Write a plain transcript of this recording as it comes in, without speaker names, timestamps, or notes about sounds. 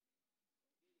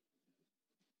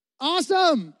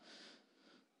Awesome.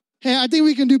 Hey, I think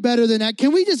we can do better than that.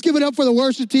 Can we just give it up for the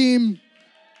worship team?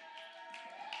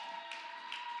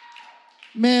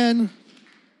 Man,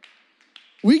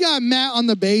 we got Matt on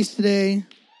the bass today.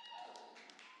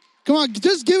 Come on,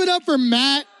 just give it up for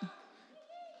Matt.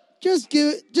 Just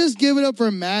give it up for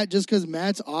Matt just because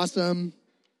Matt's awesome.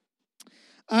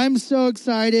 I'm so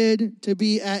excited to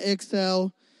be at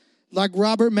Excel. Like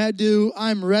Robert Madu,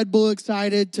 I'm Red Bull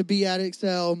excited to be at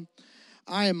Excel.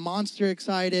 I am Monster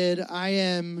excited. I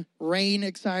am Rain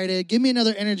excited. Give me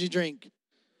another energy drink.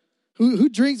 Who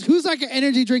drinks? Who's like an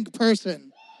energy drink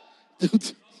person?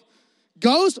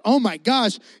 Ghost? Oh my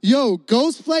gosh. Yo,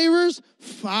 Ghost flavors?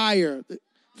 Fire.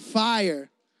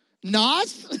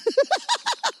 Nos?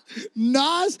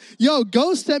 Nos? Yo,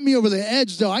 Ghost sent me over the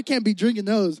edge though. I can't be drinking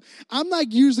those. I'm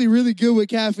like usually really good with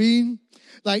caffeine.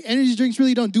 Like energy drinks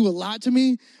really don't do a lot to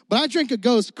me. But I drink a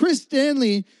Ghost. Chris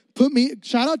Stanley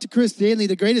shout out to Chris Stanley,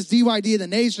 the greatest DYD in the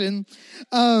nation.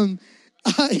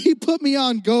 He put me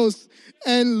on Ghost.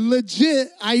 And legit,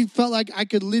 I felt like I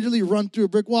could literally run through a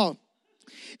brick wall.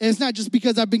 And it's not just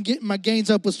because I've been getting my gains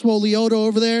up with Swole Leoto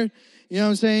over there. You know what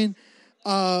I'm saying?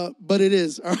 But it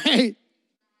is, all right?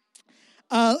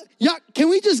 Yeah, can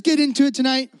we just get into it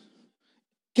tonight?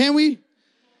 Can we?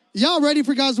 Y'all ready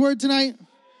for God's word tonight?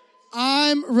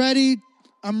 I'm ready.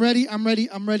 I'm ready.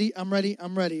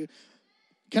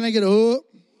 Can I get a whoop?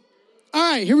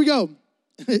 All right, here we go.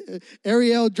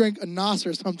 Ariel drank a Nos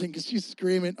or something because she's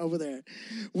screaming over there.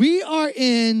 We are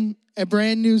in a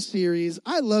brand new series.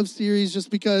 I love series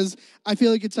just because I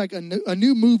feel like it's like a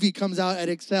new movie comes out at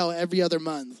Excel every other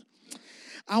month.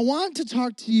 I want to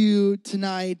talk to you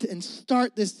tonight and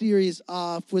start this series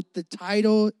off with the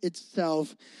title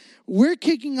itself. We're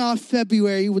kicking off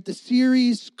February with the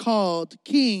series called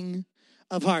King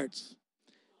of Hearts.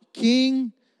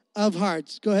 King of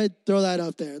Hearts. Go ahead, throw that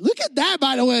up there. Look at that,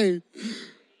 by the way.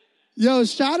 Yo,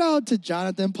 shout out to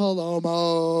Jonathan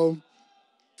Palomo.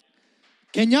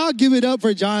 Can y'all give it up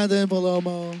for Jonathan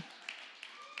Palomo?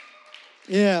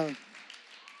 Yeah.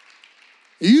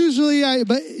 Usually I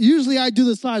do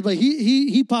the slides, but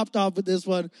he popped off with this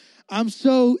one. I'm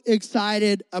so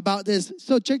excited about this.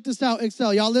 So check this out,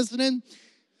 Excel. Y'all listening?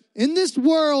 In this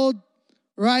world,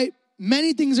 right,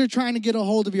 many things are trying to get a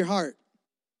hold of your heart.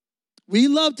 We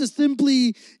love to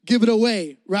simply give it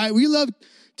away, right? We love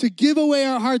to give away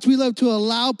our hearts. We love to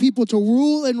allow people to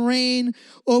rule and reign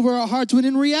over our hearts. When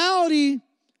in reality,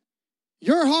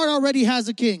 your heart already has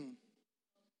a king.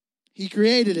 He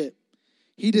created it.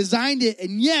 He designed it.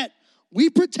 And yet, we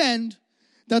pretend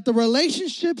that the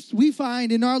relationships we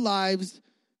find in our lives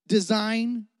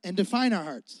design and define our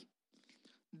hearts.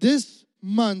 This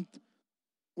month,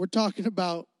 we're talking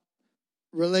about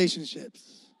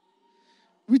relationships.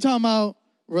 We're talking about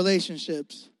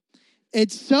relationships.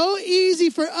 It's so easy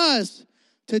for us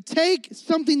to take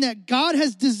something that God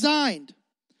has designed,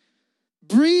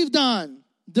 breathed on,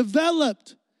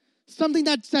 developed, something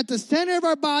that's at the center of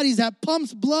our bodies that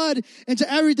pumps blood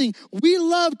into everything. We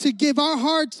love to give our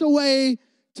hearts away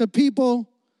to people.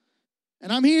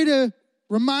 And I'm here to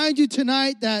remind you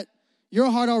tonight that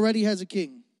your heart already has a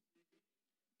king.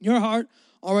 Your heart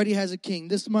already has a king.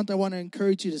 This month I want to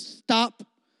encourage you to stop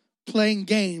playing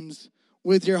games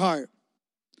with your heart.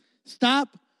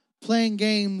 Stop playing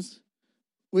games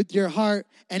with your heart.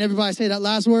 And everybody say that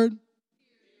last word.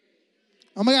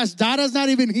 Oh my gosh, Dada's not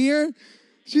even here.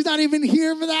 She's not even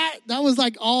here for that. That was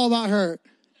like all about her.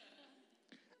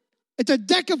 It's a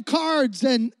deck of cards.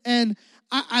 And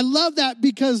I love that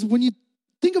because when you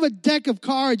think of a deck of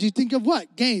cards, you think of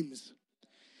what? Games.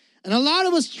 And a lot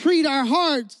of us treat our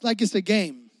hearts like it's a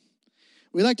game.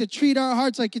 We like to treat our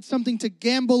hearts like it's something to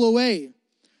gamble away,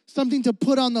 something to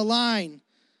put on the line.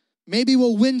 Maybe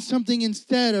we'll win something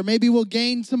instead, or maybe we'll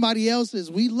gain somebody else's.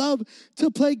 We love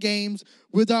to play games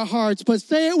with our hearts. But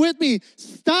say it with me.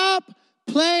 Stop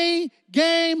playing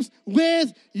games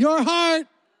with your heart.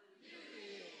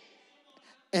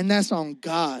 And that's on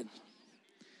God.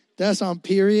 That's on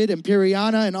period and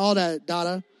Piriana and all that,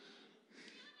 Dada.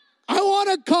 I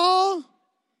want to call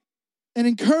and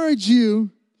encourage you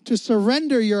to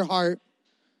surrender your heart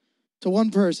to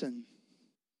one person.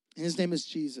 And his name is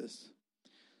Jesus.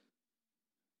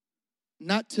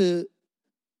 Not to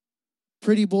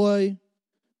pretty boy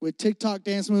with TikTok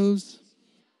dance moves.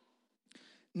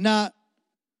 Not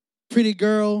pretty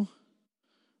girl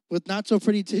with not so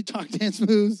pretty TikTok dance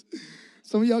moves.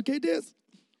 Some of y'all can't dance.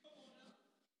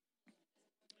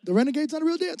 The Renegade's not a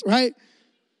real dance, right?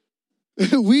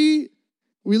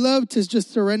 We love to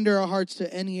just surrender our hearts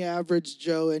to any average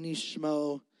Joe, any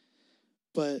schmo.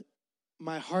 But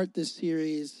my heart this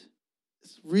series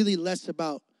is really less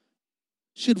about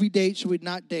should we date, should we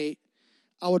not date,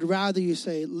 I would rather you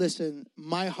say, listen,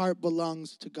 my heart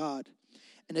belongs to God.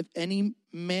 And if any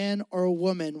man or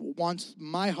woman wants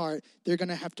my heart, they're going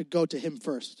to have to go to him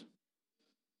first.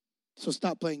 So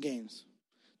stop playing games.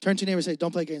 Turn to your neighbor and say,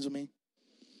 don't play games with me.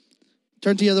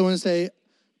 Turn to the other one and say,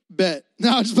 bet.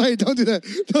 No, I'm just playing. Don't do that.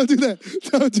 Don't do that.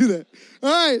 Don't do that. All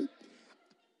right.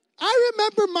 I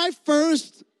remember my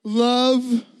first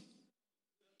love.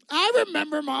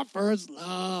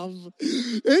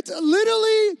 It's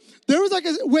literally, there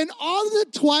was when all the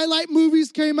Twilight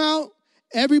movies came out,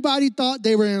 everybody thought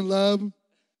they were in love.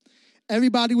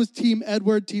 Everybody was Team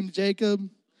Edward, Team Jacob,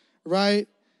 right?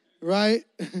 Right?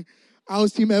 I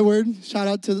was Team Edward. Shout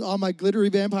out to all my glittery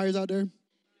vampires out there.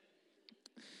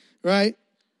 Right?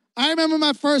 I remember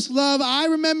my first love. I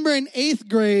remember in 8th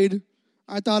grade,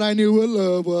 I thought I knew what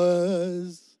love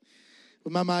was.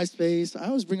 With my MySpace. I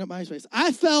always bring up MySpace.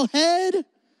 I fell head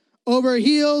over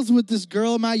heels with this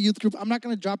girl in my youth group. I'm not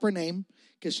going to drop her name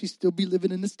because she still be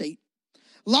living in the state.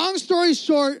 Long story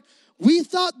short, we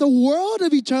thought the world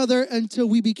of each other until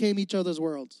we became each other's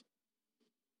worlds.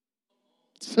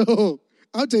 So,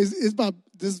 I'll tell you, it's about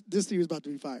this series is about to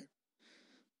be fire.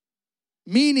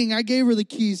 Meaning, I gave her the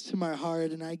keys to my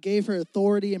heart, and I gave her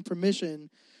authority and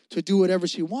permission to do whatever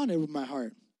she wanted with my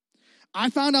heart. I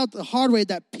found out the hard way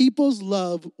that people's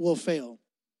love will fail.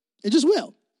 It just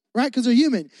will, right? Because they're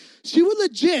human. She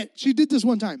did this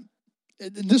one time.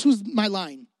 This was my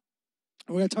line.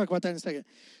 We're going to talk about that in a second.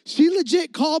 She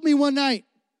legit called me one night,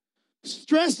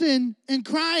 stressing and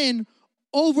crying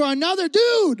over another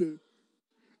dude.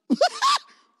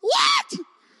 What?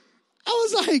 I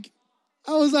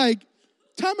was like,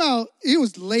 time out. It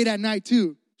was late at night,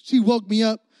 too. She woke me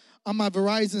up on my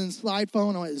Verizon slide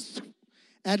phone.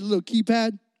 I had a little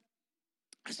keypad.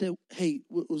 I said, hey,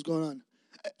 what's going on?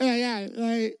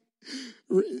 I'm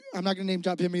not going to name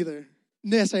drop him either.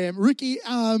 Yes, I am. Ricky,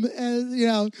 and,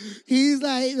 he's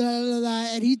like, blah, blah, blah,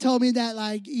 and he told me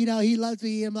that, he loves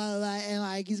me and blah, blah, blah,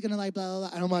 and, he's going to, blah, blah,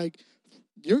 blah. And I'm like,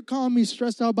 you're calling me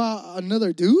stressed out about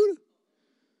another dude?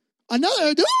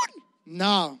 Another dude?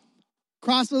 No.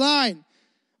 Cross the line.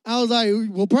 I was like,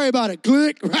 we'll pray about it.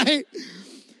 Click, right?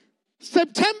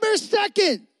 September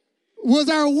 2nd.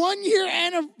 Was our 1-year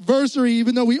anniversary,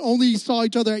 even though we only saw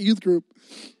each other at youth group.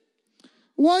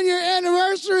 1-year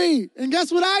anniversary. And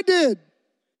guess what I did?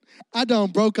 I done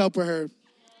broke up with her.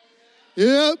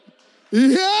 Yep.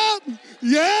 Yeah.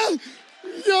 You know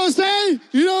what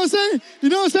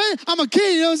I'm saying? I'm a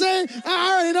kid, you know what I'm saying?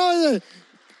 I already know that.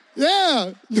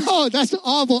 Yeah. No, that's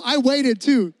awful. I waited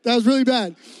too. That was really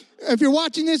bad. If you're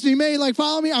watching this, you may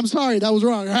follow me. I'm sorry. That was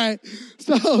wrong, all right?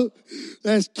 So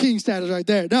that's king status right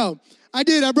there. No, I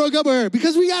did. I broke up with her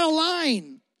because we got a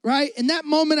line, right? In that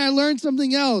moment, I learned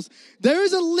something else. There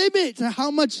is a limit to how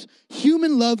much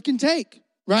human love can take,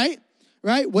 right?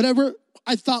 Right? Whatever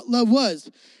I thought love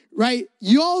was, right?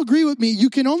 You all agree with me.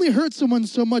 You can only hurt someone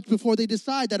so much before they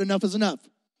decide that enough is enough,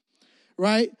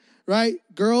 right? Right?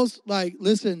 Girls,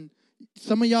 listen.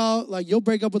 Some of y'all, you'll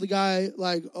break up with a guy,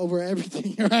 over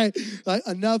everything, right?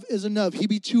 Enough is enough. He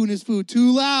be chewing his food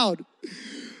too loud.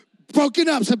 Broken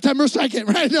up September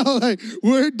 2nd, right? No,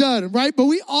 we're done, right? But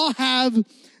we all have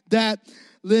that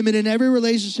limit. In every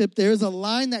relationship, there's a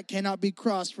line that cannot be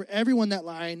crossed. For everyone, that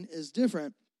line is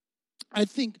different.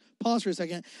 Pause for a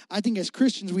second. I think as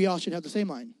Christians, we all should have the same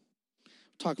line.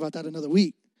 Talk about that another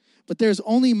week. But there's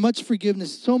only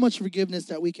so much forgiveness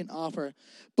that we can offer.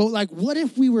 But what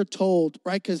if we were told,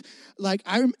 right? Because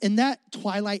in that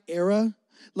Twilight era,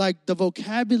 the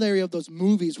vocabulary of those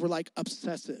movies were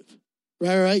obsessive,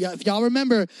 right? Yeah, if y'all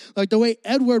remember, the way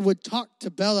Edward would talk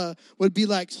to Bella would be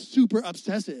super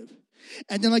obsessive.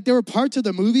 And then there were parts of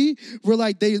the movie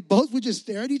where they both would just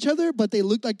stare at each other, but they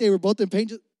looked like they were both in pain.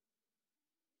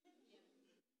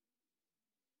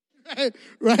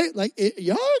 Right?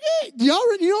 Y'all okay? Y'all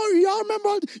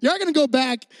remember? Y'all gonna go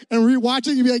back and rewatch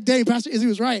it and be like, dang, Pastor Izzy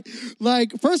was right.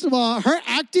 First of all, her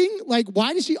acting,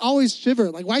 why does she always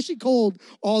shiver? Why is she cold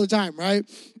all the time, right?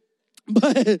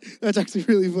 But that's actually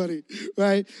really funny,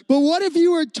 right? But what if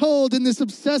you were told in this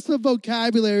obsessive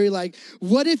vocabulary,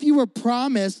 what if you were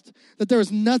promised that there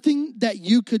was nothing that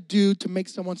you could do to make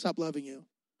someone stop loving you,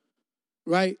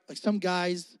 right? Some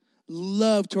guys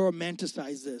love to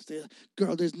romanticize this.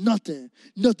 Girl, there's nothing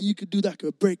you could do that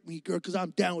could break me, girl, because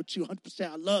I'm down with you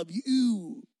 100%. I love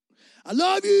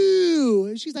you.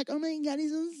 And she's like, oh my God,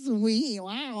 he's so sweet.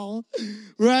 Wow.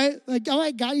 Right? Oh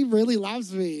my God, he really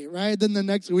loves me. Right? Then the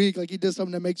next week, he does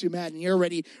something that makes you mad and you're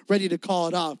ready to call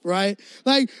it off. Right?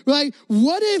 What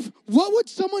would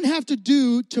someone have to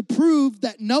do to prove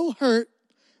that no hurt,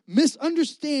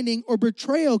 misunderstanding, or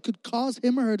betrayal could cause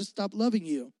him or her to stop loving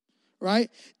you? right?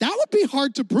 That would be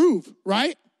hard to prove,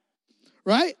 right?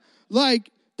 Right? Like,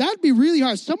 that'd be really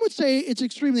hard. Some would say it's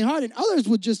extremely hard, and others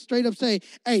would just straight up say,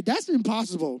 hey, that's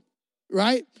impossible,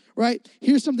 right? Right?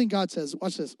 Here's something God says.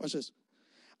 Watch this. Watch this.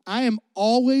 I am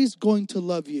always going to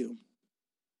love you.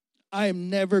 I am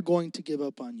never going to give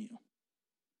up on you.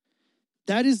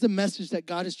 That is the message that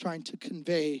God is trying to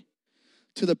convey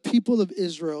to the people of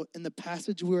Israel in the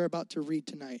passage we're about to read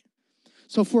tonight.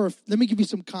 So let me give you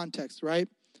some context, right?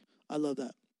 I love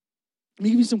that. Let me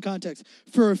give you some context.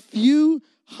 For a few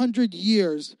hundred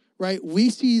years, right, we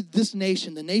see this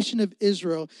nation, the nation of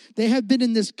Israel, they have been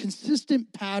in this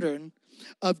consistent pattern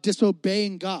of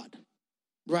disobeying God,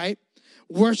 right?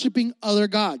 Worshiping other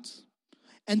gods.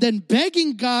 And then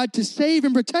begging God to save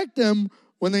and protect them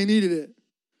when they needed it.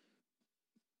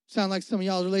 Sound like some of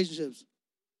y'all's relationships.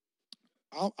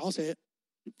 I'll say it.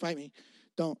 Fight me.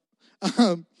 Don't.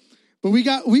 But we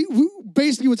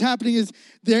basically what's happening is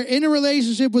they're in a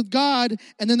relationship with God,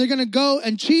 and then they're going to go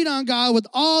and cheat on God with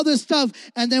all this stuff.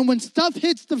 And then when stuff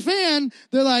hits the fan,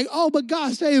 they're like, oh, but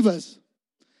God save us.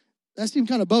 That seems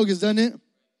kind of bogus, doesn't it?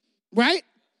 Right?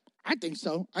 I think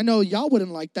so. I know y'all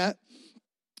wouldn't like that.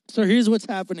 So here's what's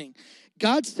happening.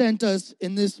 God sent us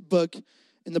in this book,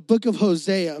 in the book of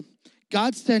Hosea,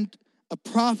 God sent a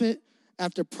prophet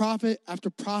after prophet after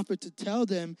prophet to tell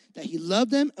them that he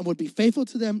loved them and would be faithful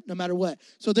to them no matter what.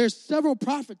 So there's several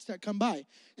prophets that come by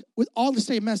with all the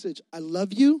same message. I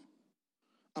love you.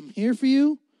 I'm here for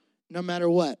you no matter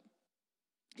what.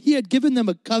 He had given them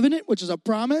a covenant, which is a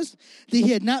promise that he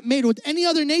had not made with any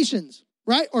other nations,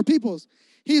 right? Or peoples.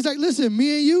 He's like, listen,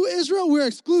 me and you, Israel, we're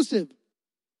exclusive,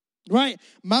 right?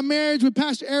 My marriage with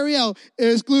Pastor Ariel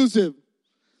is exclusive.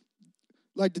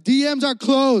 Like, the DMs are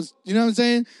closed. You know what I'm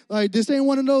saying? Like, this ain't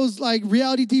one of those, like,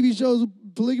 reality TV shows,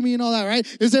 polygamy and all that, right?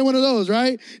 This ain't one of those,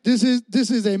 right? This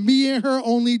is a me and her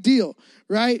only deal,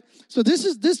 right? So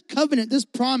this covenant, this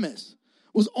promise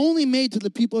was only made to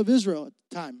the people of Israel at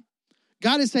the time.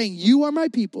 God is saying, you are my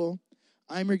people,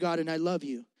 I'm your God, and I love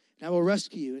you. And I will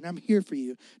rescue you, and I'm here for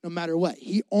you no matter what.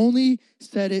 He only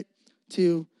said it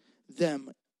to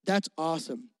them. That's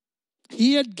awesome.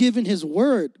 He had given his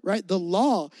word, right, the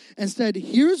law, and said,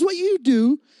 here's what you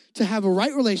do to have a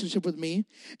right relationship with me,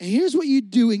 and here's what you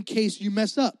do in case you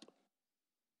mess up,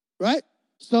 right?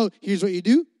 So here's what you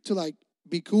do to, like,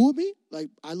 be cool with me, like,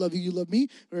 I love you, you love me,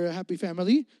 we're a happy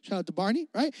family, shout out to Barney,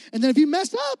 right? And then if you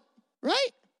mess up,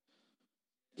 right,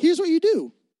 here's what you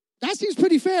do. That seems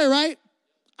pretty fair, right?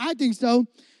 I think so.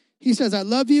 He says, I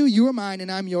love you, you are mine,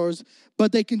 and I'm yours,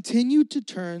 but they continued to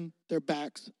turn their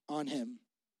backs on him.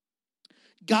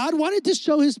 God wanted to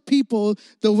show his people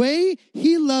the way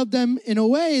he loved them in a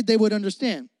way they would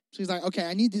understand. So he's like, okay,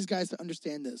 I need these guys to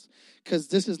understand this because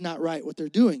this is not right what they're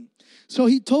doing. So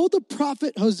he told the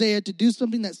prophet Hosea to do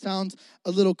something that sounds a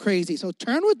little crazy. So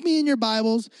turn with me in your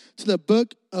Bibles to the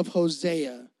book of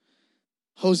Hosea.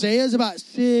 Hosea is about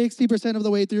 60% of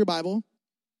the way through your Bible.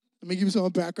 Let me give you some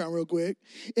background real quick.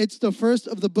 It's the first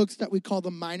of the books that we call the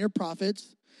minor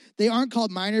prophets. They aren't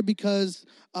called minor because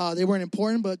they weren't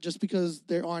important, but just because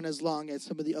they aren't as long as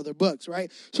some of the other books,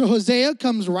 right? So Hosea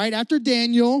comes right after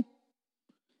Daniel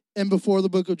and before the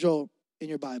book of Joel in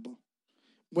your Bible.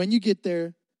 When you get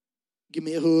there, give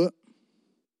me a hood.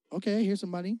 Okay, I hear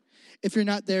somebody. If you're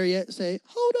not there yet, say,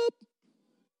 hold up.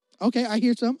 Okay, I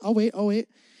hear some. I'll wait.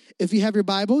 If you have your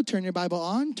Bible, turn your Bible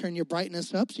on, turn your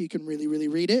brightness up so you can really, really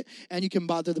read it, and you can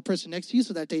bother the person next to you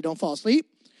so that they don't fall asleep.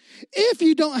 If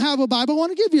you don't have a Bible, I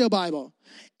want to give you a Bible.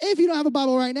 If you don't have a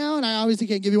Bible right now, and I obviously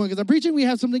can't give you one because I'm preaching, we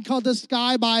have something called the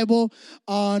Sky Bible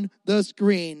on the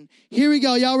screen. Here we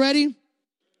go. Y'all ready?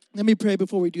 Let me pray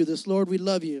before we do this. Lord, we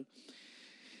love you.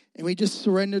 And we just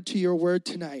surrender to your word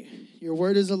tonight. Your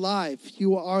word is alive.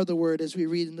 You are the word as we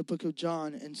read in the book of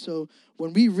John. And so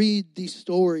when we read these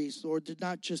stories, Lord, they're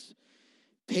not just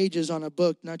pages on a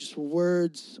book, not just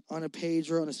words on a page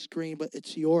or on a screen, but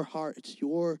it's your heart. It's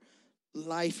your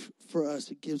life for us.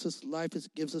 It gives us life. It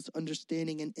gives us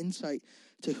understanding and insight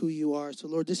to who you are. So,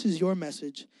 Lord, this is your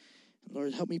message.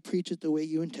 Lord, help me preach it the way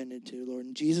you intended to. Lord,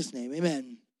 in Jesus' name,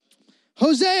 amen.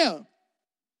 Hosea,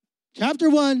 chapter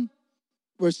 1,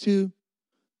 verse 2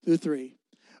 through 3.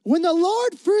 When the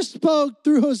Lord first spoke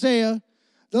through Hosea,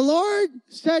 the Lord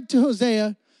said to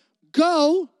Hosea,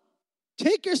 go,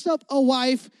 take yourself a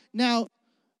wife. Now,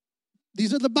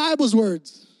 these are the Bible's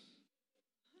words.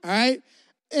 All right?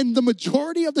 In the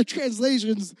majority of the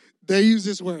translations, they use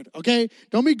this word, okay?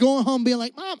 Don't be going home being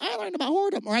like, Mom, I learned about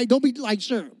whoredom, all right? Don't be like,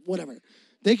 sure, whatever.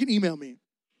 They can email me.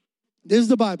 This is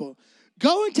the Bible.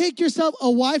 Go and take yourself a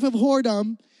wife of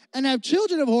whoredom and have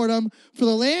children of whoredom, for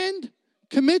the land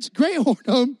commits great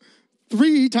whoredom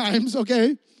 3 times,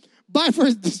 okay?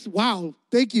 Wow,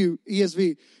 thank you,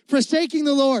 ESV. Forsaking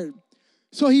the Lord.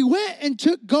 So he went and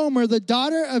took Gomer, the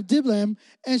daughter of Diblaim,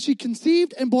 and she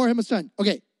conceived and bore him a son.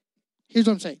 Okay, here's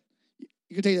what I'm saying.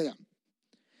 You can take that down.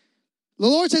 The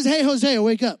Lord says, hey, Hosea,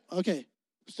 wake up. Okay,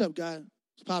 what's up, God?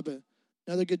 What's poppin'?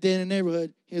 Another good day in the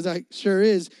neighborhood. He's like, sure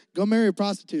is. Go marry a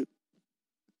prostitute.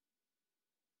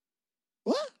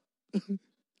 What?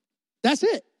 That's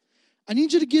it. I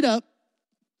need you to get up.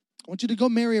 I want you to go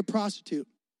marry a prostitute.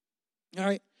 All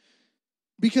right?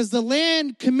 Because the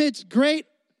land commits great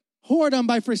whoredom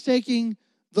by forsaking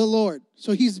the Lord.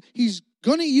 So he's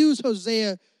going to use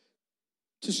Hosea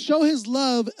to show his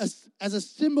love as a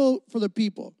symbol for the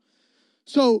people.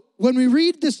 So when we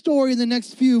read this story in the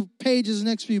next few pages,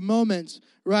 next few moments,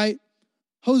 right?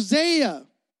 Hosea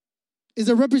is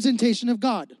a representation of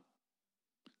God.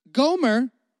 Gomer,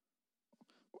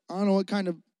 I don't know what kind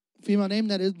of female name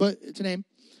that is, but it's a name,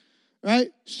 right?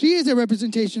 She is a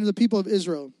representation of the people of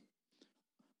Israel.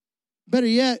 Better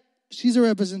yet, she's a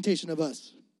representation of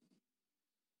us.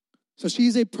 So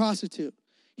she's a prostitute.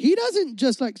 He doesn't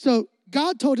just so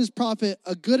God told his prophet,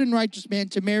 a good and righteous man,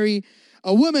 to marry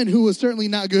a woman who was certainly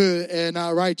not good and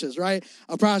not righteous, right?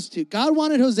 A prostitute. God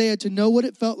wanted Hosea to know what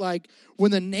it felt like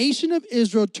when the nation of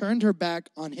Israel turned her back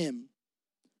on him.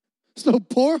 So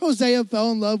poor Hosea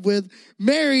fell in love with,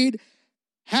 married,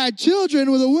 had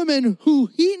children with a woman who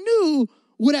he knew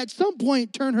would at some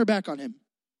point turn her back on him.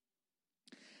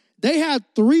 They had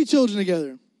 3 children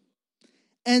together.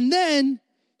 And then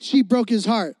she broke his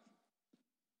heart.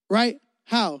 Right?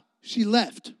 How? She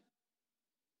left.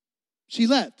 She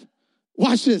left.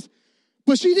 Watch this.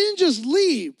 But she didn't just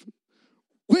leave.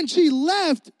 When she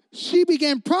left, she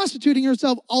began prostituting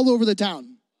herself all over the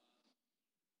town.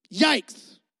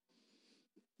 Yikes.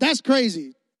 That's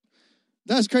crazy.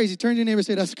 That's crazy. Turn to your neighbor and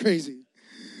say, that's crazy.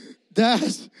 That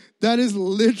is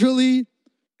literally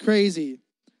crazy.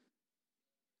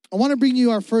 I want to bring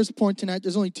you our first point tonight.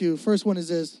 There's only 2. First one is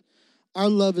this. Our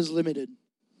love is limited.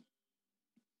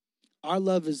 Our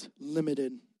love is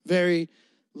limited. Very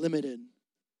limited.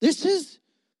 This is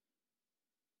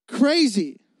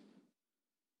crazy.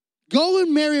 Go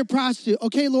and marry a prostitute.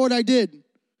 Okay, Lord, I did.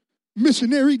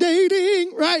 Missionary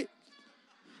dating, right?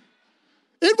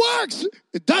 It works.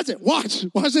 It doesn't. Watch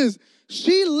this.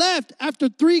 She left after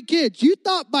 3 kids. You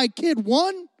thought by kid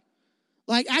 1,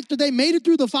 after they made it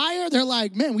through the fire, they're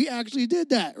like, man, we actually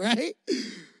did that, right?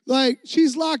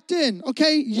 She's locked in.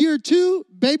 Okay, year 2,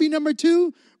 baby number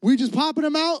 2, we just popping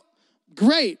them out.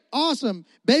 Great, awesome.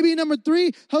 Baby number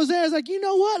 3, Hosea's like, you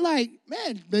know what?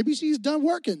 Man, maybe she's done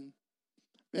working.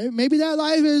 Maybe that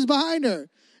life is behind her.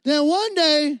 Then one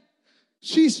day,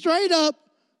 she straight up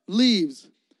leaves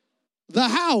the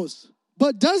house,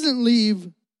 but doesn't leave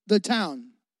the town.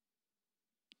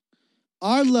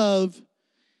 Our love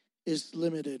is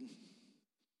limited.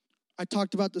 I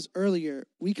talked about this earlier.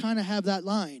 We kind of have that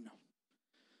line.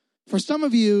 For some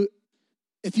of you,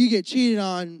 if you get cheated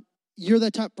on, you're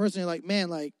that type of person, you're like,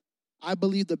 man, I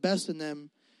believe the best in them,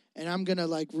 and I'm going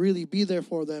to really be there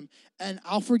for them, and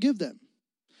I'll forgive them.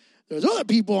 There's other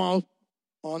people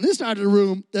on this side of the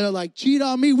room that are like, cheat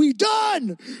on me, we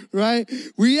done, right?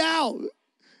 We out.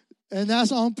 And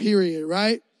that's on period,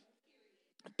 right?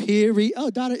 Period. Oh,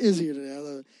 Donna is here today. I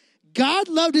love it. God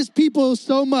loved his people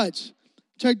so much.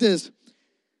 Check this.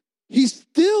 He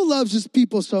still loves his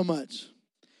people so much.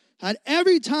 And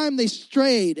every time they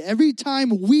strayed, every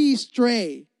time we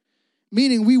stray,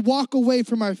 meaning we walk away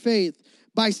from our faith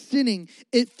by sinning,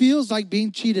 it feels like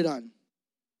being cheated on.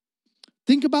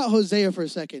 Think about Hosea for a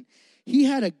second. He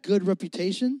had a good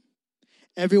reputation.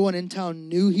 Everyone in town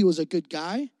knew he was a good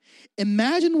guy.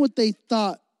 Imagine what they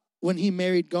thought when he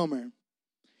married Gomer.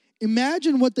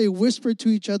 Imagine what they whispered to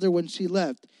each other when she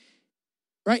left.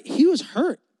 Right? He was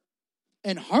hurt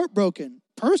and heartbroken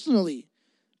personally,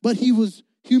 but he was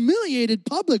humiliated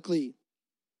publicly.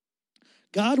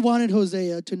 God wanted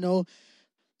Hosea to know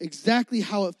exactly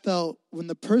how it felt when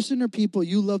the person or people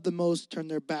you love the most turn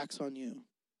their backs on you.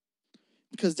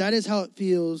 Because that is how it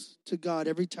feels to God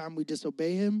every time we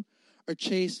disobey him or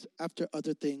chase after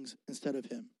other things instead of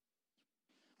him.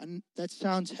 And that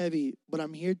sounds heavy, but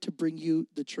I'm here to bring you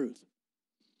the truth.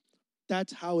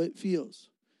 That's how it feels.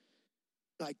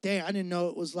 Dang, I didn't know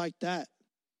it was like that.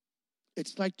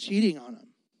 It's like cheating on him.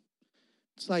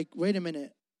 It's like, wait a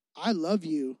minute, I love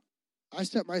you. I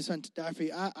sent my son to die for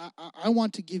you. I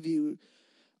want to give you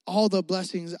all the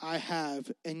blessings I have,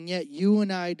 and yet you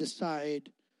and I decide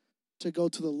to go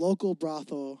to the local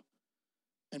brothel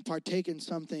and partake in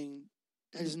something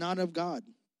that is not of God.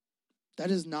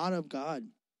 That is not of God.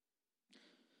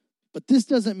 But this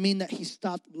doesn't mean that he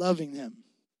stopped loving them.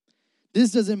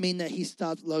 This doesn't mean that he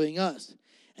stopped loving us.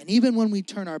 And even when we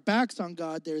turn our backs on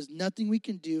God, there is nothing we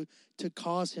can do to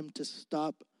cause him to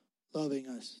stop loving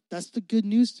us. That's the good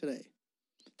news today.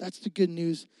 That's the good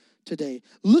news today.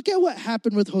 Look at what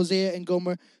happened with Hosea and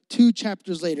Gomer 2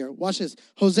 chapters later. Watch this.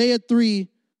 Hosea 3,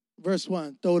 verse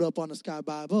 1. Throw it up on the Sky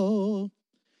Bible.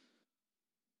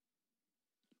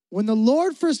 When the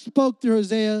Lord first spoke to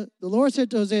Hosea, the Lord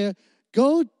said to Hosea,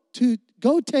 go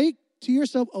take to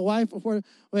yourself a wife before.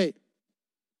 Wait,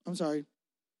 I'm sorry.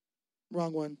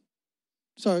 Wrong one.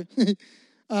 Sorry.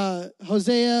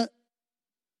 Hosea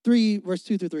 3, verse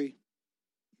 2 through 3.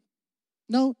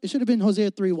 No, it should have been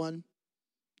Hosea 3, 1.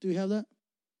 Do we have that?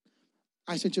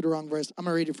 I sent you the wrong verse. I'm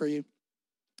going to read it for you.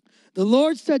 The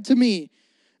Lord said to me,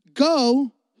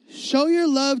 go, show your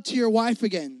love to your wife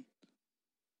again.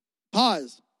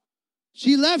 Pause.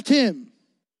 She left him.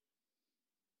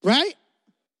 Right?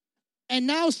 And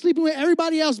now sleeping with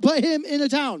everybody else but him in the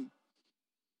town.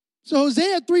 So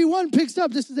Hosea 3:1 picks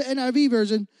up. This is the NIV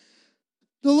version.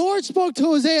 The Lord spoke to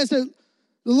Hosea and said,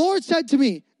 the Lord said to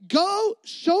me, go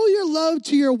show your love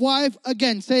to your wife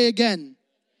again. Say again.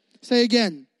 Say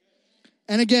again.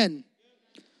 And again.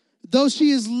 Though she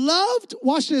is loved,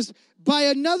 watch this, by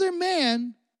another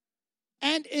man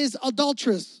and is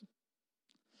adulterous.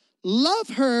 Love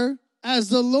her as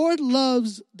the Lord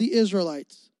loves the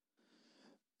Israelites.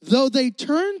 Though they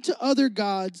turn to other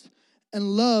gods and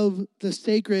love the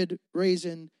sacred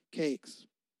raisin cakes.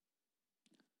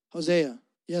 Hosea,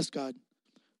 yes, God,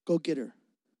 go get her.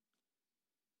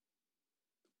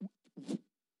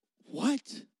 What?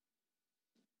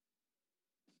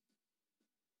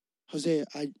 Hosea,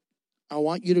 I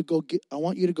want you to go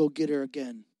get her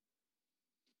again.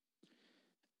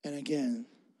 And again.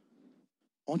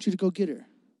 I want you to go get her.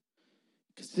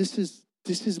 Because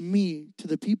this is me to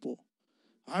the people.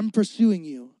 I'm pursuing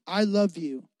you. I love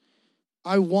you.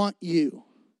 I want you.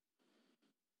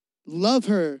 Love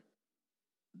her,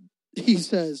 he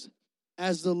says,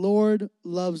 as the Lord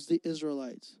loves the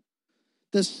Israelites.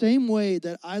 The same way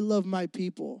that I love my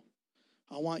people,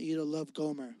 I want you to love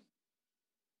Gomer.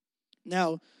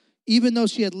 Now, even though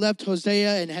she had left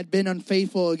Hosea and had been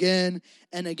unfaithful again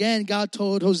and again, God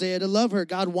told Hosea to love her.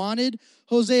 God wanted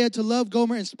Hosea to love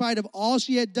Gomer in spite of all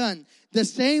she had done. The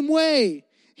same way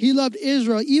he loved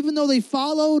Israel, even though they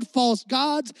followed false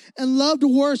gods and loved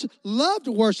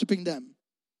worshiping them.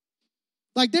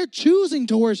 Like they're choosing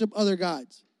to worship other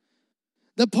gods.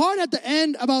 The part at the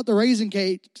end about the raisin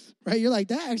cakes, right? You're like,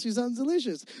 that actually sounds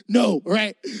delicious. No,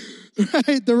 right?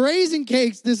 Right? The raisin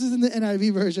cakes, this is in the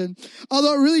NIV version,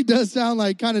 although it really does sound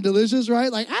like kind of delicious,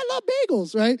 right? Like, I love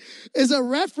bagels, right? Is a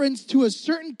reference to a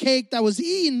certain cake that was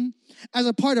eaten as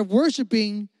a part of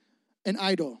worshiping an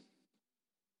idol.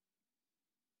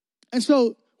 And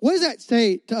so, what does that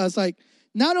say to us? Like,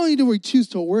 not only do we choose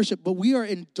to worship, but we are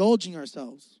indulging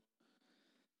ourselves.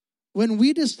 When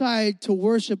we decide to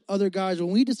worship other gods,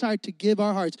 when we decide to give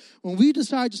our hearts, when we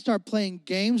decide to start playing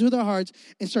games with our hearts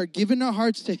and start giving our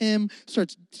hearts to him,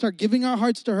 start giving our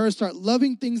hearts to her, start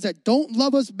loving things that don't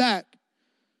love us back,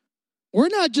 we're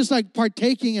not just like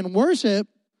partaking in worship,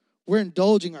 we're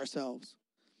indulging ourselves.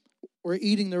 We're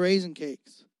eating the raisin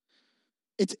cakes.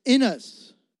 It's in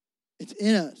us. It's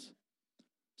in us.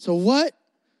 So what?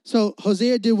 So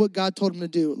Hosea did what God told him to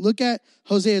do. Look at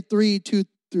Hosea 3, 2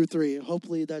 through 3.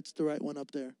 Hopefully that's the right one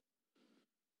up there.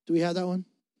 Do we have that one?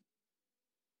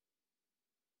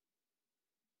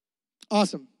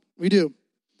 Awesome. We do.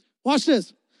 Watch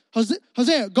this.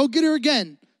 Hosea, go get her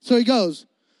again. So he goes.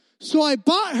 So I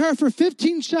bought her for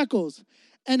 15 shekels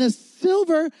and a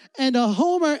silver and a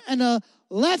homer and a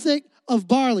lethek of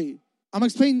barley. I'm going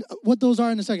to explain what those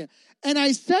are in a second. And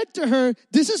I said to her,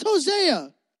 this is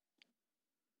Hosea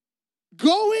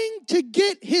going to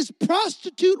get his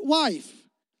prostitute wife.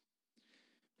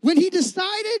 When he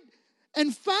decided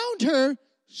and found her,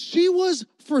 she was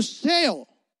for sale.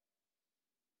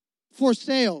 For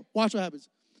sale. Watch what happens.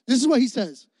 This is what he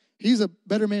says. He's a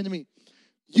better man than me.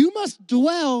 You must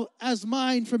dwell as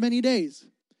mine for many days.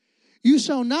 You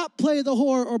shall not play the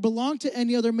whore or belong to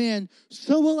any other man.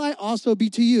 So will I also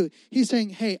be to you. He's saying,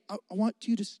 hey, I want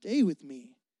you to stay with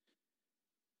me.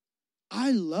 I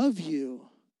love you.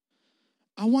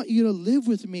 I want you to live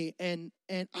with me. And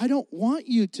I don't want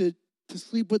you to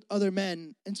sleep with other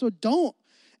men. And so don't.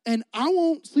 And I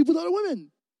won't sleep with other women.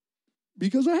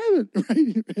 Because I haven't,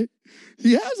 right?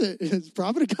 He hasn't. It's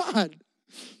prophet of God.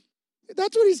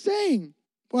 That's what he's saying.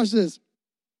 Watch this.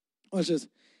 Watch this.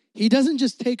 He doesn't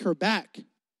just take her back.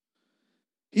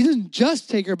 He doesn't just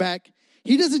take her back.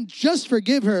 He doesn't just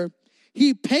forgive her.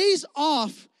 He pays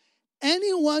off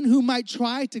anyone who might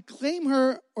try to claim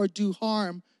her or do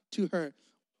harm to her.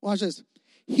 Watch this.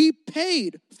 he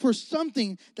paid for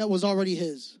something that was already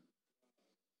his.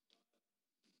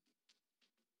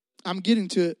 I'm getting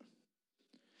to it.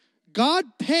 God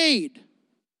paid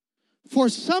for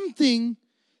something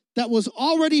that was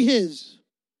already his.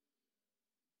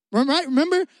 Right?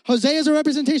 Remember, Hosea is a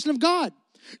representation of God.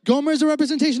 Gomer is a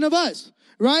representation of us,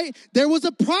 right? There was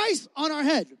a price on our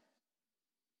head.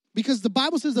 Because the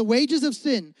Bible says the wages of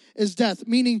sin is death,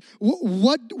 meaning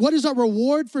what is our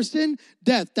reward for sin?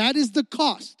 Death. That is the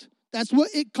cost. That's what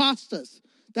it cost us.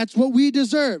 That's what we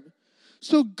deserve.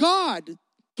 So God,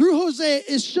 through Hosea,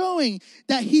 is showing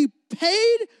that he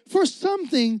paid for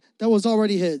something that was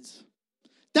already his.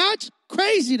 That's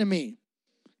crazy to me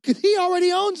because he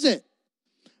already owns it.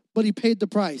 But he paid the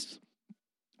price.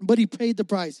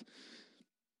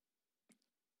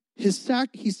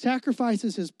 He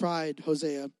sacrifices his pride,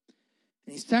 Hosea, and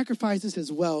he sacrifices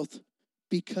his wealth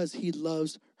because he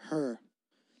loves her.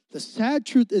 The sad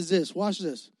truth is this. Watch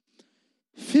this.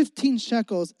 15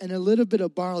 shekels and a little bit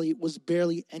of barley was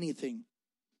barely anything.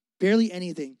 Barely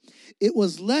anything. It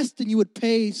was less than you would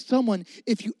pay someone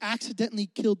if you accidentally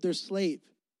killed their slave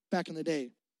back in the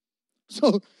day.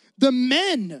 So the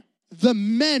men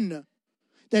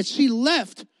that she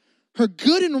left her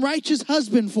good and righteous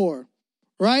husband for,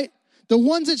 right? The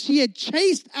ones that she had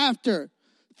chased after,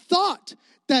 thought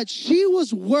that she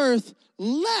was worth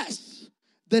less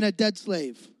than a dead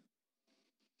slave.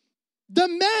 The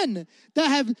men that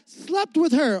have slept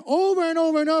with her over and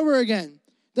over and over again,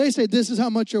 they say, this is how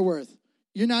much you're worth.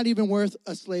 You're not even worth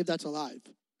a slave that's alive.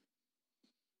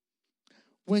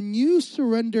 When you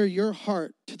surrender your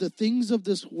heart to the things of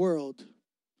this world,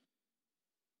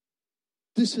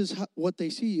 this is what they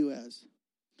see you as.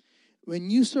 When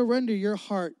you surrender your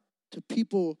heart to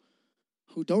people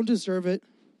who don't deserve it,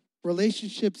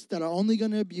 relationships that are only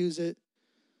going to abuse it,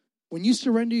 when you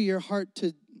surrender your heart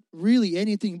to really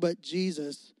anything but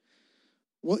Jesus,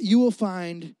 what you will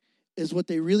find is what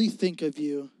they really think of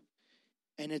you,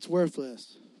 and it's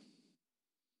worthless.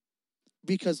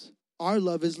 Because our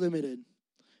love is limited,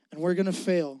 and we're going to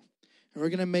fail, and we're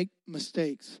going to make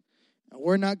mistakes, and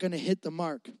we're not going to hit the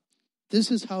mark. This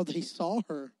is how they saw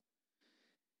her.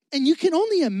 And you can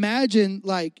only imagine,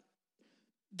 like,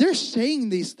 they're saying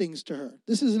these things to her.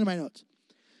 This isn't in my notes.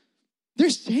 They're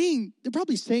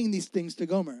probably saying these things to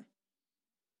Gomer.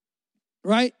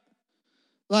 Right?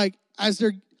 Like, as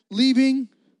they're leaving,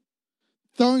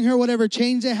 throwing her whatever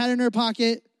change they had in her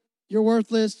pocket. You're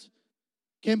worthless.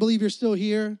 Can't believe you're still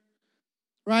here.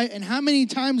 Right? And how many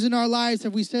times in our lives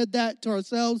have we said that to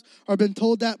ourselves or been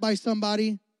told that by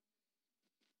somebody?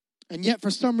 And yet,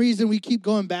 for some reason, we keep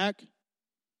going back.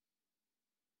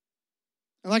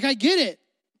 And like, I get it.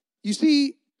 You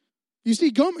see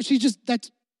Gomer,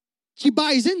 she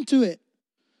buys into it.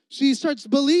 She starts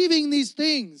believing these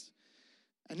things.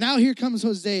 And now here comes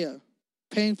Hosea,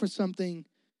 paying for something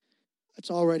that's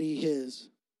already his.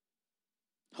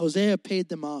 Hosea paid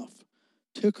them off,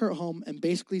 took her home, and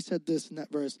basically said this in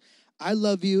that verse, I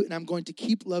love you, and I'm going to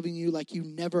keep loving you like you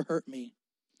never hurt me.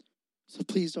 So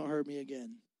please don't hurt me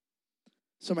again.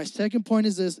 So my second point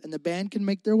is this, and the band can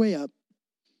make their way up.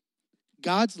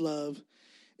 God's love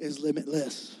is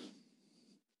limitless.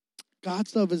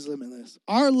 God's love is limitless.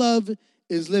 Our love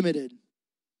is limited.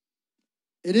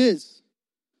 It is.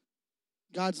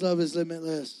 God's love is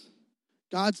limitless.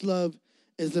 God's love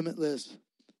is limitless.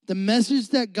 The message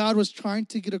that God was trying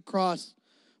to get across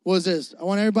was this. I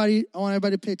want everybody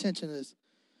to pay attention to this.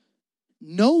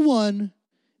 No one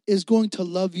is going to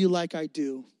love you like I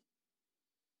do.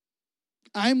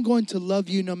 I'm going to love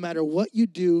you no matter what you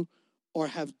do or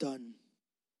have done.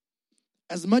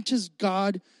 As much as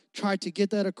God tried to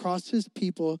get that across his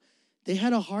people, they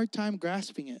had a hard time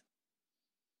grasping it.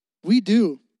 We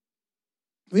do.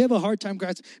 We have a hard time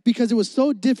grasping because it was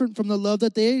so different from the love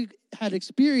that they had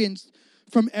experienced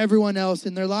from everyone else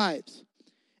in their lives.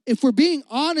 If we're being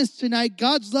honest tonight,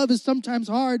 God's love is sometimes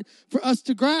hard for us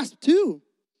to grasp too.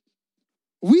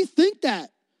 We think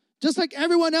that. Just like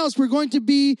everyone else, we're going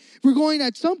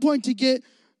at some point to get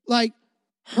like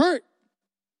hurt.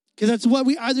 Because that's what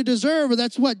we either deserve or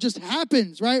that's what just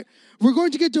happens, right? We're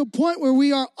going to get to a point where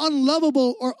we are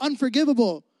unlovable or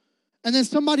unforgivable. And then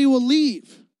somebody will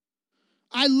leave.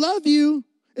 I love you.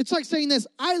 It's like saying this,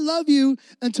 I love you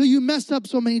until you mess up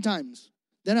so many times.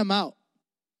 Then I'm out.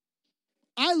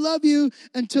 I love you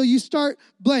until you start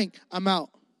blank. I'm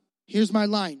out. Here's my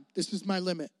line. This is my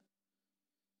limit.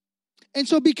 And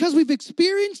so because we've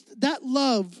experienced that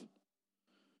love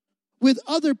with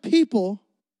other people,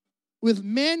 with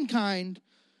mankind,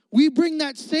 we bring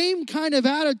that same kind of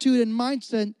attitude and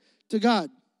mindset to God.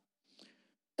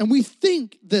 And we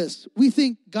think this. We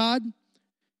think, God,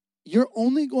 you're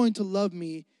only going to love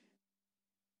me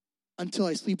until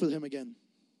I sleep with him again.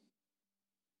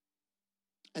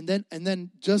 And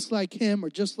then just like him or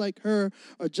just like her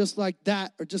or just like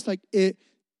that or just like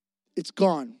it's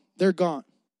gone. They're gone.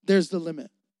 There's the limit.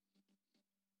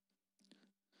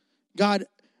 God,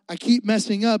 I keep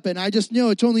messing up and I just know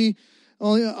it's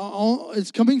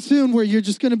it's coming soon where you're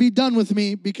just going to be done with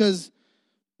me because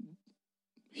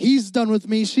he's done with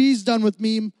me, she's done with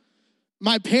me.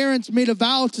 My parents made a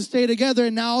vow to stay together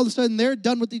and now all of a sudden they're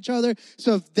done with each other.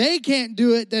 So if they can't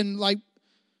do it, then like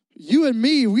you and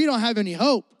me, we don't have any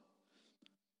hope.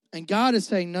 And God is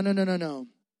saying, no.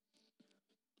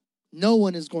 No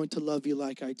one is going to love you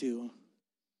like I do.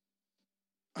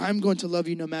 I'm going to love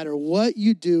you no matter what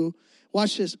you do,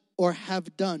 watch this, or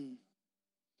have done.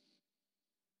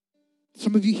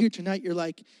 Some of you here tonight, you're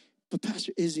like, but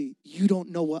Pastor Izzy, you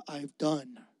don't know what I've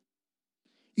done.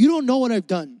 You don't know what I've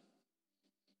done.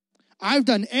 I've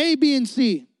done A, B, and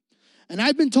C. And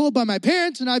I've been told by my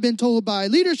parents, and I've been told by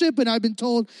leadership, and I've been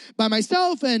told by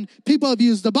myself, and people have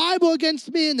used the Bible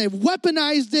against me, and they've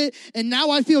weaponized it, and now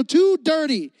I feel too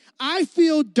dirty. I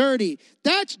feel dirty.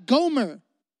 That's Gomer.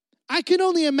 I can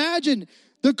only imagine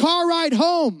the car ride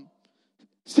home,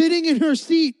 sitting in her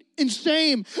seat in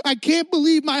shame. I can't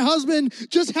believe my husband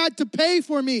just had to pay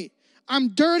for me. I'm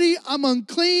dirty, I'm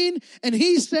unclean, and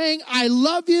he's saying, I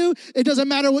love you. It doesn't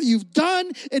matter what you've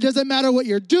done. It doesn't matter what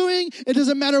you're doing. It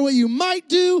doesn't matter what you might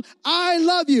do. I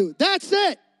love you. That's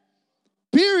it.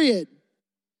 Period.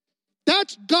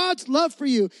 That's God's love for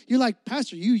you. You're like,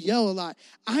 Pastor, you yell a lot.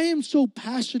 I am so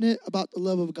passionate about the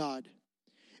love of God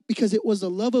because it was the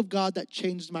love of God that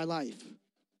changed my life.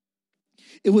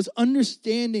 It was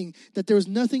understanding that there was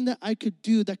nothing that I could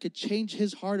do that could change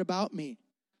his heart about me.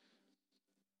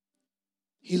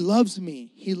 He loves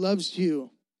me. He loves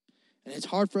you. And it's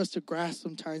hard for us to grasp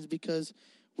sometimes because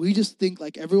we just think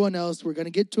like everyone else, we're going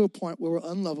to get to a point where we're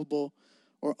unlovable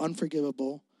or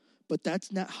unforgivable. But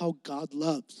that's not how God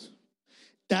loves.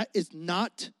 That is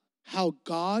not how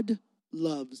God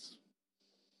loves.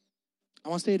 I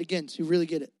want to say it again so you really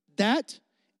get it. That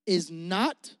is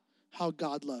not how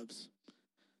God loves.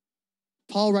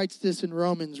 Paul writes this in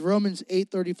Romans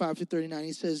 8:35-39.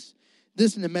 He says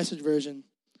this in the Message version.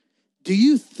 Do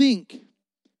you think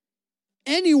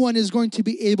anyone is going to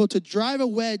be able to drive a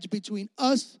wedge between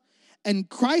us and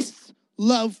Christ's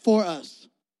love for us?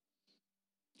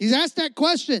 He's asked that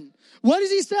question. What does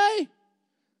he say?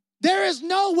 There is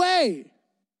no way.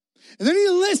 And then he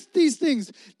lists these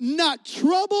things. Not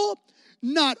trouble,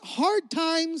 not hard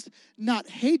times, not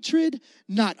hatred,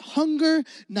 not hunger,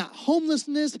 not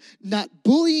homelessness, not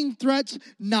bullying threats,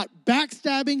 not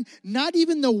backstabbing, not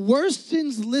even the worst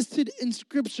sins listed in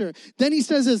Scripture. Then he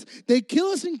says this, they kill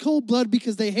us in cold blood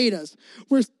because they hate us.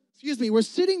 We're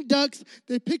sitting ducks.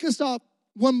 They pick us off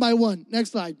one by one.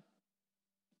 Next slide.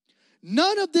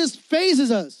 None of this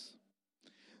phases us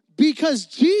because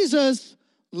Jesus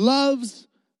loves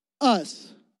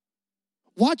us.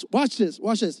 Watch this.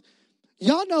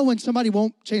 Y'all know when somebody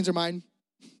won't change their mind?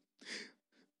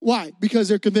 Why? Because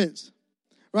they're convinced,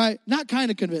 right? Not kind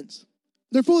of convinced.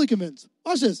 They're fully convinced.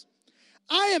 Watch this.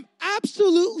 I am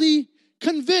absolutely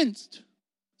convinced.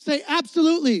 Say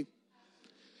absolutely.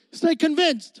 Say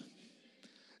convinced.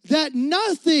 That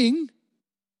nothing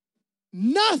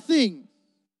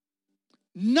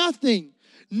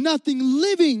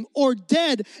living or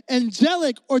dead,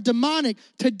 angelic or demonic,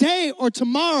 today or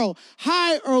tomorrow,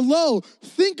 high or low,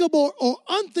 thinkable or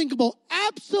unthinkable,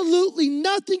 absolutely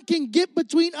nothing can get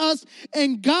between us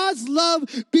and God's love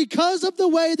because of the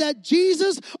way that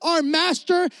Jesus, our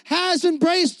master, has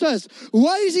embraced us.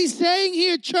 What is he saying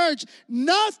here, church?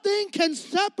 Nothing can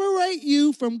separate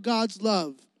you from God's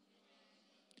love.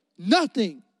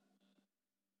 Nothing.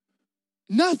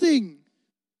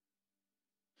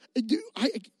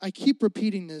 I keep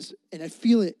repeating this, and I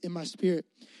feel it in my spirit,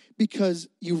 because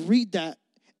you read that,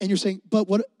 and you're saying, but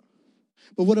what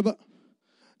about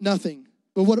nothing?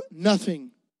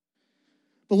 Nothing.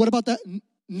 But what about that?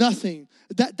 Nothing.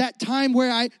 That time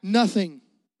where nothing.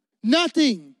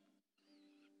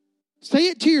 Say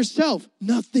it to yourself.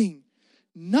 Nothing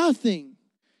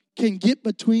can get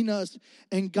between us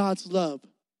and God's love.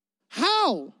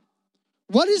 How?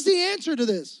 What is the answer to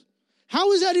this?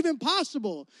 How is that even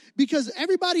possible? Because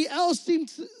everybody else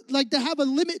seems like to have a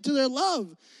limit to their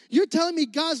love. You're telling me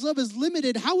God's love is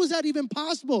limited. How is that even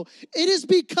possible? It is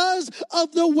because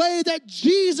of the way that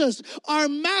Jesus, our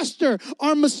master,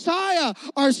 our Messiah,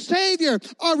 our Savior,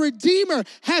 our Redeemer,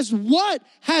 has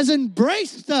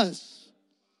embraced us.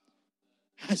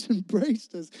 Has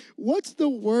embraced us. What's the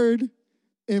word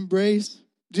embrace?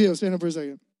 Gio, stand up for a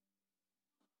second.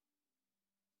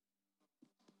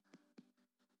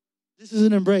 This is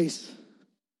an embrace.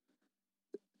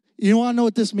 You want to know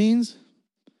what this means?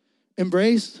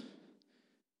 Embrace.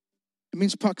 It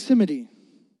means proximity.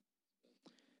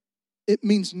 It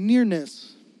means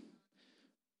nearness.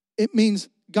 It means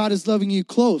God is loving you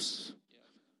close.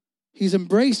 He's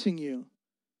embracing you.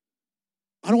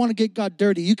 I don't want to get God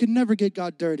dirty. You can never get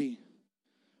God dirty.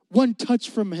 One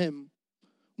touch from him.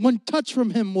 One touch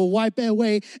from him will wipe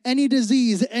away any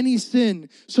disease, any sin.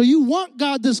 So you want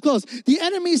God this close. The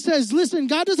enemy says, listen,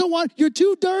 God doesn't want, you're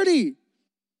too dirty.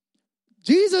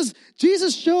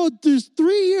 Jesus showed through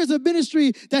 3 years of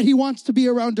ministry that he wants to be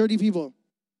around dirty people.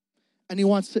 And he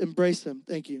wants to embrace them.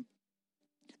 Thank you.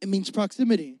 It means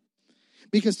proximity.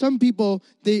 Because some people,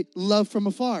 they love from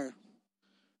afar.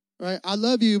 Right? I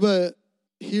love you, but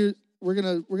here we're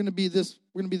gonna be this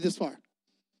far.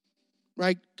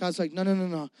 Right? God's like,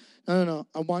 no.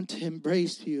 I want to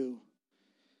embrace you.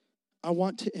 I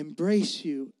want to embrace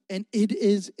you. And it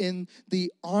is in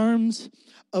the arms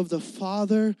of the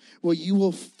Father where you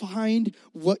will find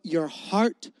what your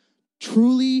heart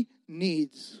truly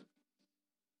needs.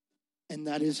 And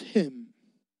that is him.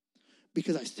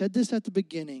 Because I said this at the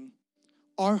beginning,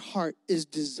 our heart is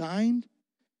designed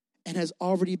and has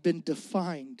already been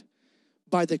defined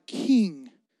by the King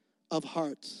of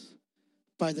hearts,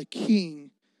 by the King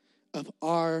of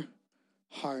our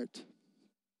heart.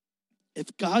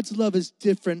 If God's love is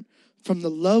different from the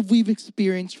love we've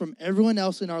experienced from everyone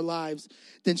else in our lives,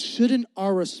 then shouldn't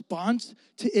our response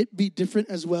to it be different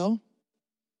as well?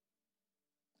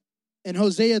 In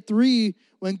Hosea 3,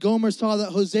 when Gomer saw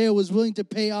that Hosea was willing to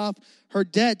pay off her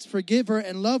debts, forgive her,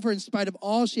 and love her in spite of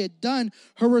all she had done,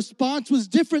 her response was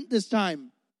different this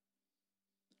time.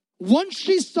 Once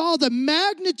she saw the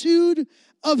magnitude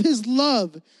of his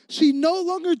love, she no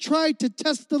longer tried to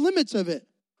test the limits of it.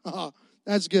 Oh,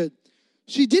 that's good.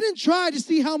 She didn't try to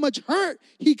see how much hurt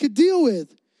he could deal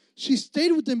with. She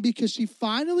stayed with him because she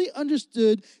finally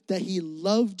understood that he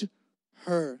loved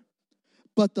her.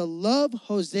 But the love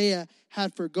Hosea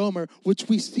had for Gomer, which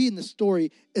we see in the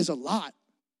story, is a lot.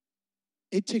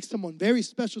 It takes someone very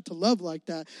special to love like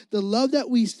that. The love that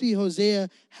we see Hosea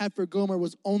had for Gomer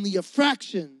was only a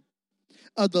fraction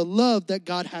of the love that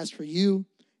God has for you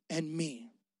and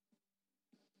me.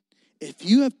 If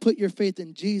you have put your faith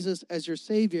in Jesus as your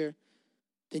Savior,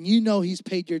 then you know he's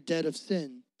paid your debt of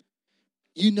sin.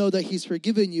 You know that he's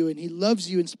forgiven you and he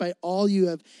loves you in spite of all you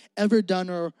have ever done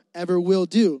or ever will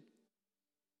do.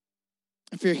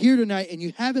 If you're here tonight and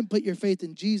you haven't put your faith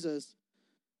in Jesus,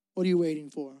 what are you waiting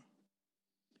for?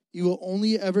 You will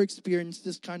only ever experience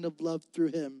this kind of love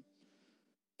through him.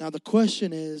 Now the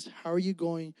question is, how are you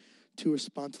going to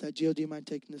respond to that? Gio, do you mind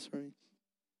taking this for me?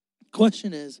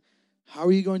 Question is, how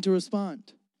are you going to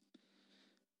respond?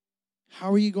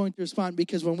 How are you going to respond?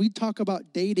 Because when we talk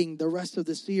about dating the rest of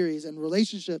the series and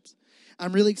relationships,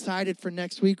 I'm really excited for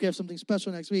next week. We have something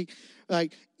special next week.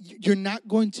 Like, you're not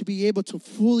going to be able to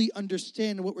fully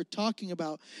understand what we're talking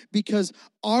about because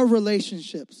our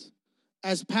relationships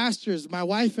as pastors, my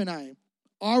wife and I,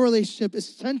 our relationship is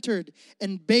centered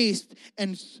and based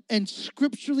and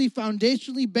scripturally,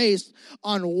 foundationally based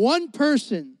on one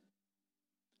person,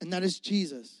 and that is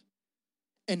Jesus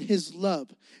and his love.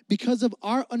 Because of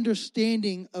our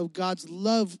understanding of God's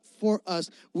love for us,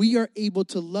 we are able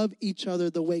to love each other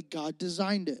the way God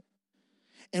designed it.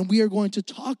 And we are going to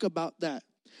talk about that.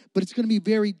 But it's going to be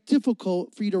very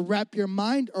difficult for you to wrap your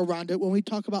mind around it when we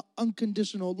talk about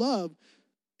unconditional love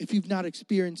if you've not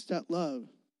experienced that love.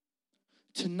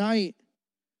 Tonight,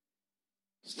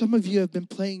 some of you have been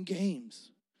playing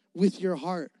games with your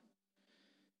heart.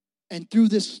 And through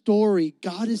this story,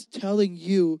 God is telling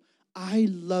you, I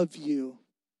love you.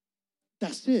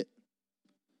 That's it.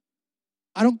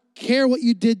 I don't care what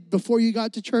you did before you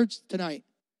got to church tonight.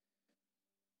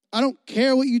 I don't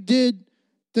care what you did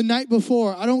the night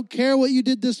before. I don't care what you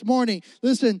did this morning.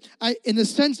 Listen, in a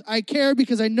sense, I care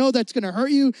because I know that's going to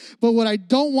hurt you. But what I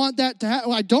don't want that to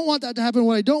happen, I don't want that to happen.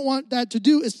 What I don't want that to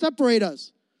do is separate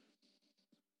us.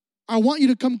 I want you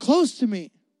to come close to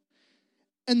me.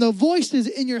 And the voices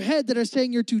in your head that are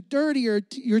saying you're too dirty or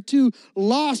you're too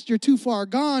lost, you're too far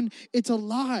gone, it's a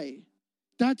lie.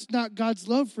 That's not God's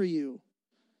love for you.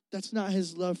 That's not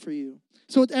his love for you.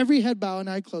 So with every head bow and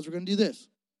eye closed, we're going to do this.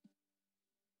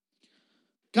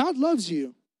 God loves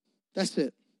you. That's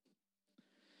it.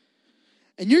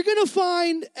 And you're going to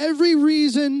find every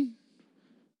reason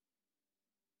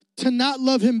to not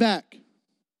love him back.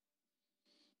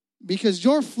 Because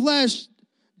your flesh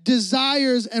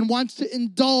desires and wants to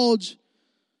indulge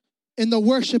in the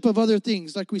worship of other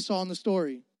things like we saw in the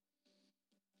story.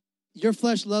 Your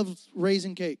flesh loves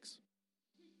raising cakes.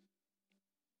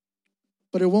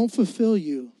 But it won't fulfill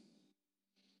you.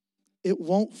 it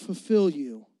won't fulfill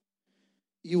you.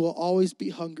 You will always be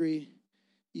hungry.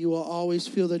 You will always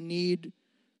feel the need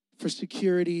for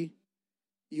security.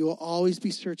 You will always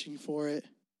be searching for it,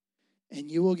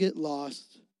 and you will get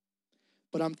lost.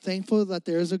 But I'm thankful that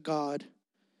there is a God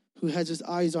who has his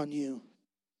eyes on you,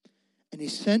 and he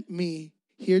sent me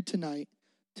here tonight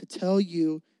to tell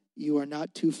you you are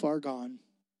not too far gone.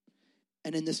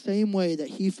 And in the same way that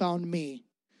he found me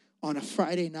on a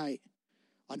Friday night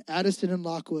on Addison and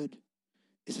Lockwood,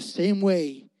 is the same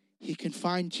way he can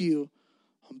find you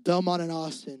on Belmont and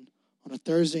Austin on a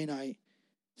Thursday night.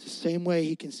 It's the same way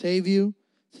he can save you.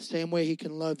 It's the same way he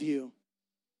can love you.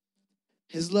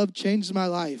 His love changed my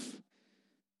life.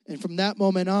 And from that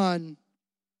moment on,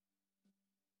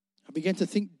 I began to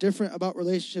think different about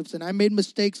relationships. And I made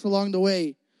mistakes along the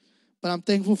way. But I'm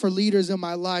thankful for leaders in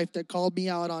my life that called me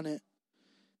out on it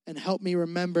and helped me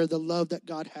remember the love that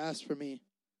God has for me.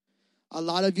 A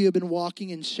lot of you have been walking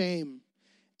in shame,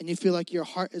 and you feel like your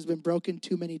heart has been broken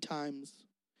too many times.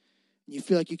 And you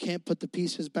feel like you can't put the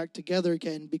pieces back together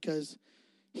again because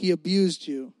he abused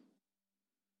you.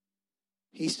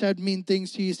 He said mean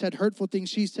things to you. He said hurtful things.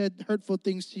 She said hurtful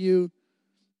things to you.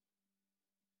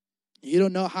 You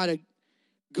don't know how to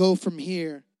go from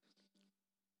here.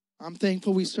 I'm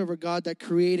thankful we serve a God that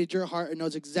created your heart and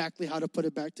knows exactly how to put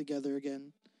it back together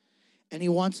again. And he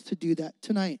wants to do that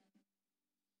tonight.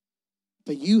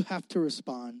 But you have to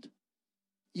respond.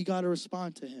 You got to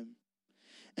respond to him.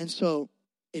 And so,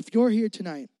 if you're here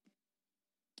tonight,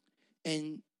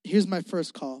 and here's my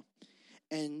first call,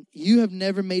 and you have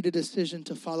never made a decision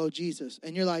to follow Jesus,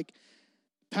 and you're like,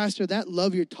 Pastor, that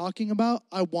love you're talking about,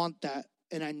 I want that,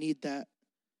 and I need that.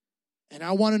 And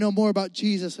I want to know more about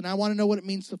Jesus, and I want to know what it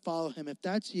means to follow him. If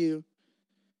that's you,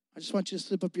 I just want you to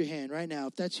slip up your hand right now.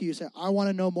 If that's you, say, I want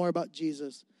to know more about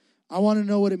Jesus. I want to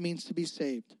know what it means to be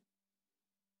saved.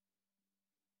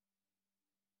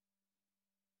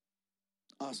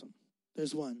 Awesome.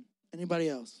 There's one. Anybody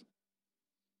else?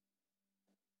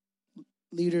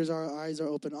 Leaders, our eyes are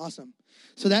open. Awesome.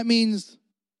 So that means,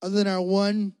 other than our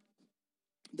one,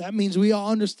 that means we all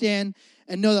understand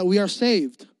and know that we are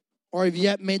saved or have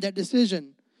yet made that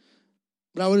decision.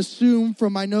 But I would assume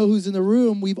from I know who's in the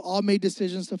room, we've all made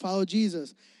decisions to follow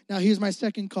Jesus. Now, here's my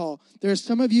second call. There are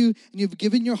some of you, and you've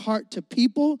given your heart to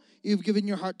people. You've given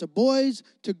your heart to boys,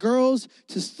 to girls,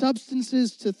 to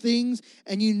substances, to things,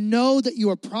 and you know that you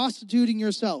are prostituting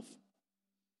yourself.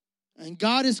 And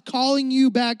God is calling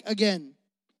you back again.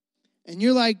 And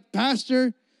you're like,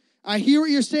 Pastor, I hear what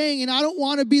you're saying, and I don't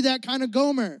want to be that kind of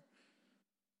Gomer.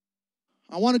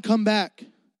 I want to come back.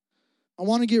 I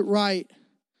want to get right.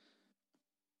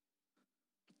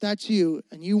 If that's you,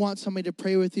 and you want somebody to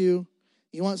pray with you,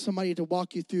 you want somebody to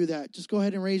walk you through that, just go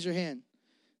ahead and raise your hand.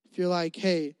 If you're like,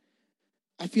 hey,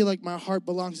 I feel like my heart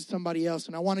belongs to somebody else,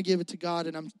 and I want to give it to God,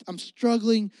 and I'm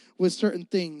struggling with certain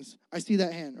things. I see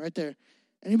that hand right there.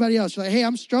 Anybody else? You're like, hey,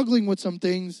 I'm struggling with some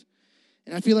things,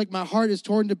 and I feel like my heart is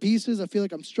torn to pieces. I feel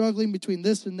like I'm struggling between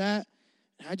this and that,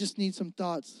 and I just need some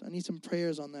thoughts. I need some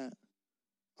prayers on that.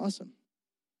 Awesome.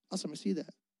 Awesome, I see that.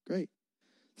 Great.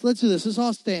 So let's do this. Let's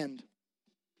all stand.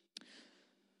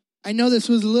 I know this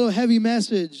was a little heavy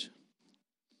message,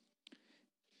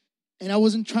 and I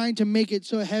wasn't trying to make it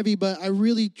so heavy, but I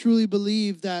really, truly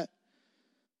believe that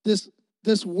this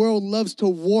world loves to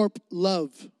warp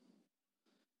love.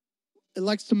 It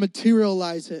likes to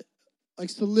materialize it,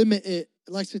 likes to limit it,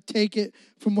 it likes to take it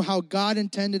from how God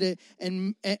intended it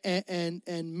and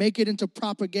make it into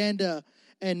propaganda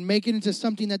and make it into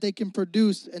something that they can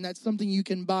produce, and that's something you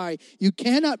can buy. You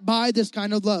cannot buy this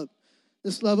kind of love.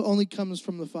 This love only comes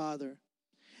from the Father.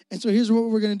 And so here's what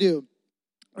we're going to do.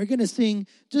 We're going to sing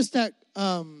just that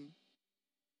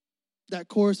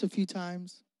chorus a few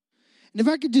times. And if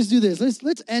I could just do this,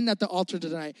 let's end at the altar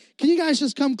tonight. Can you guys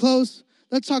just come close?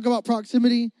 Let's talk about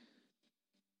proximity.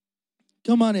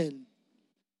 Come on in.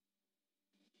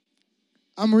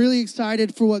 I'm really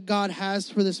excited for what God has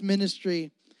for this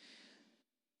ministry.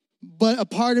 But a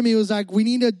part of me was like, we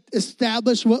need to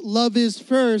establish what love is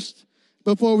first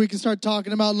before we can start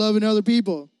talking about loving other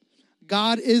people.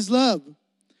 God is love.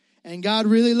 And God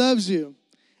really loves you.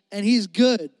 And he's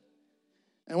good.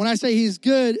 And when I say he's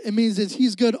good, it means that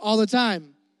he's good all the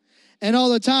time. And all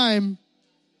the time,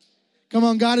 come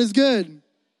on, God is good.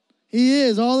 He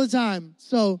is all the time.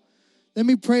 So let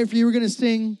me pray for you. We're going to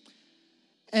sing.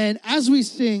 And as we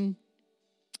sing,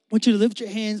 I want you to lift your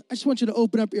hands. I just want you to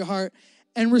open up your heart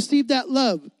and receive that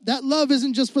love. That love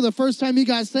isn't just for the first time you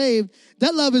got saved.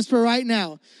 That love is for right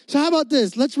now. So how about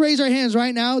this? Let's raise our hands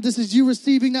right now. This is you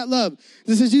receiving that love.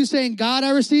 This is you saying, God, I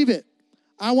receive it.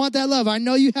 I want that love. I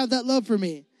know you have that love for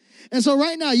me. And so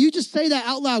right now, you just say that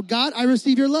out loud. God, I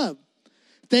receive your love.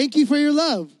 Thank you for your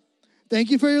love. Thank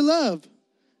you for your love.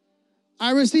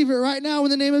 I receive it right now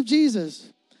in the name of Jesus.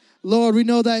 Lord, we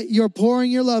know that you're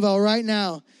pouring your love out right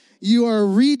now. You are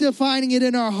redefining it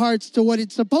in our hearts to what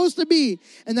it's supposed to be,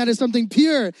 and that is something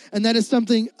pure, and that is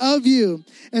something of you.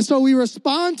 And so we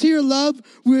respond to your love.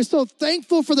 We are so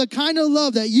thankful for the kind of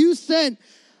love that you sent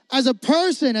as a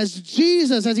person, as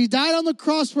Jesus, as he died on the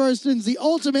cross for our sins, the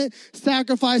ultimate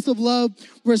sacrifice of love.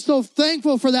 We're so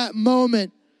thankful for that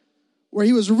moment where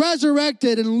he was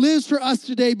resurrected and lives for us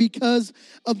today because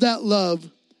of that love.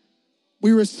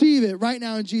 We receive it right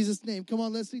now in Jesus' name. Come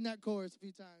on, let's sing that chorus a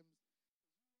few times.